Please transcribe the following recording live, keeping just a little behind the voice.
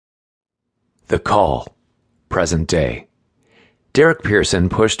The call. Present day. Derek Pearson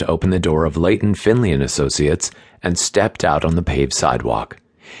pushed open the door of Leighton Finley & Associates and stepped out on the paved sidewalk.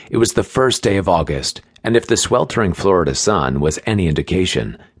 It was the first day of August, and if the sweltering Florida sun was any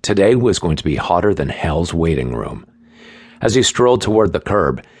indication, today was going to be hotter than hell's waiting room. As he strolled toward the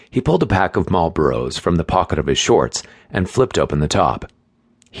curb, he pulled a pack of Marlboros from the pocket of his shorts and flipped open the top.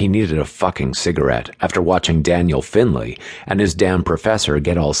 He needed a fucking cigarette after watching Daniel Finley and his damn professor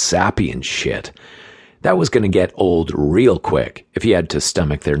get all sappy and shit. That was going to get old real quick if he had to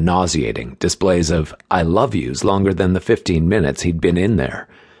stomach their nauseating displays of I love yous longer than the 15 minutes he'd been in there.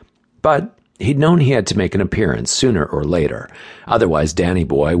 But he'd known he had to make an appearance sooner or later. Otherwise, Danny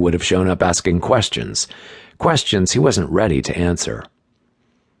Boy would have shown up asking questions. Questions he wasn't ready to answer.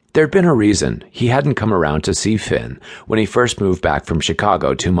 There'd been a reason he hadn't come around to see Finn when he first moved back from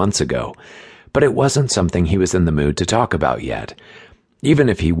Chicago 2 months ago, but it wasn't something he was in the mood to talk about yet, even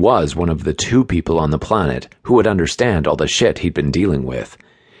if he was one of the 2 people on the planet who would understand all the shit he'd been dealing with.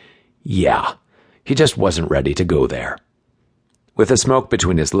 Yeah, he just wasn't ready to go there. With the smoke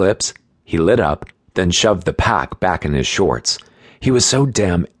between his lips, he lit up, then shoved the pack back in his shorts. He was so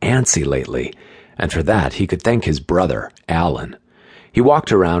damn antsy lately, and for that he could thank his brother, Alan. He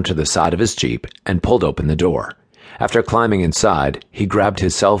walked around to the side of his Jeep and pulled open the door. After climbing inside, he grabbed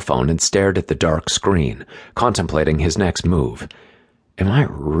his cell phone and stared at the dark screen, contemplating his next move. Am I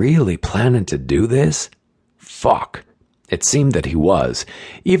really planning to do this? Fuck. It seemed that he was,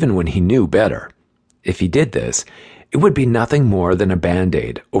 even when he knew better. If he did this, it would be nothing more than a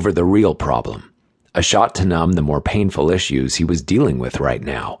band-aid over the real problem. A shot to numb the more painful issues he was dealing with right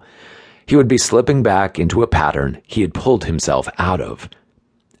now. He would be slipping back into a pattern he had pulled himself out of.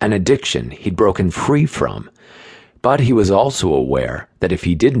 An addiction he'd broken free from. But he was also aware that if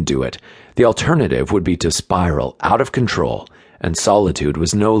he didn't do it, the alternative would be to spiral out of control, and solitude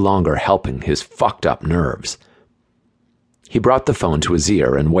was no longer helping his fucked up nerves. He brought the phone to his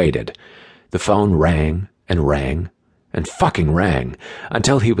ear and waited. The phone rang and rang and fucking rang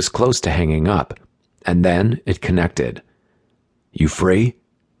until he was close to hanging up, and then it connected. "You free?"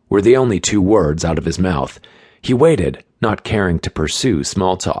 were the only 2 words out of his mouth. He waited, not caring to pursue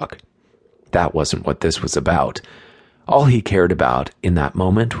small talk. That wasn't what this was about. All he cared about in that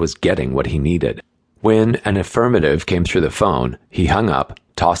moment was getting what he needed. When an affirmative came through the phone, he hung up,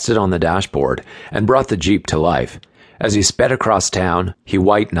 tossed it on the dashboard, and brought the Jeep to life. As he sped across town, he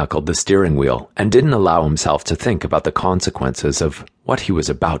white-knuckled the steering wheel and didn't allow himself to think about the consequences of what he was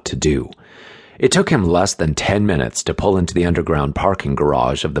about to do. It took him less than 10 minutes to pull into the underground parking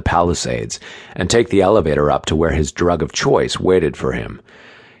garage of the Palisades and take the elevator up to where his drug of choice waited for him.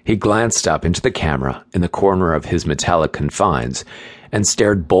 He glanced up into the camera in the corner of his metallic confines and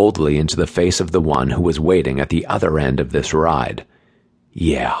stared boldly into the face of the one who was waiting at the other end of this ride.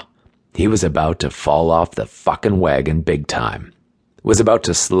 Yeah, he was about to fall off the fucking wagon big time. Was about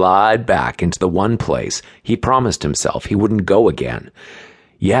to slide back into the one place he promised himself he wouldn't go again.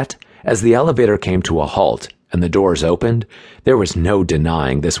 Yet, as the elevator came to a halt and the doors opened, there was no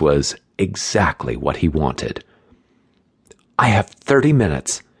denying this was exactly what he wanted. "I have 30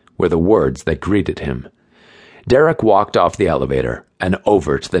 minutes," were the words that greeted him. Derek walked off the elevator and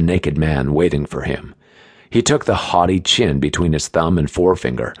over to the naked man waiting for him. He took the haughty chin between his thumb and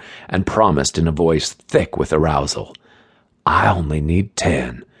forefinger and promised in a voice thick with arousal, "I only need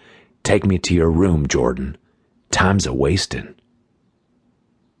 10. Take me to your room, Jordan. Time's a-wastin'."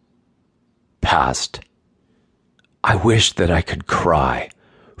 Past. I wish that I could cry,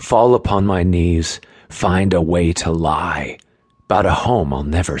 fall upon my knees, find a way to lie, about a home I'll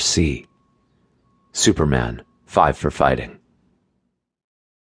never see. Superman, 5 for fighting.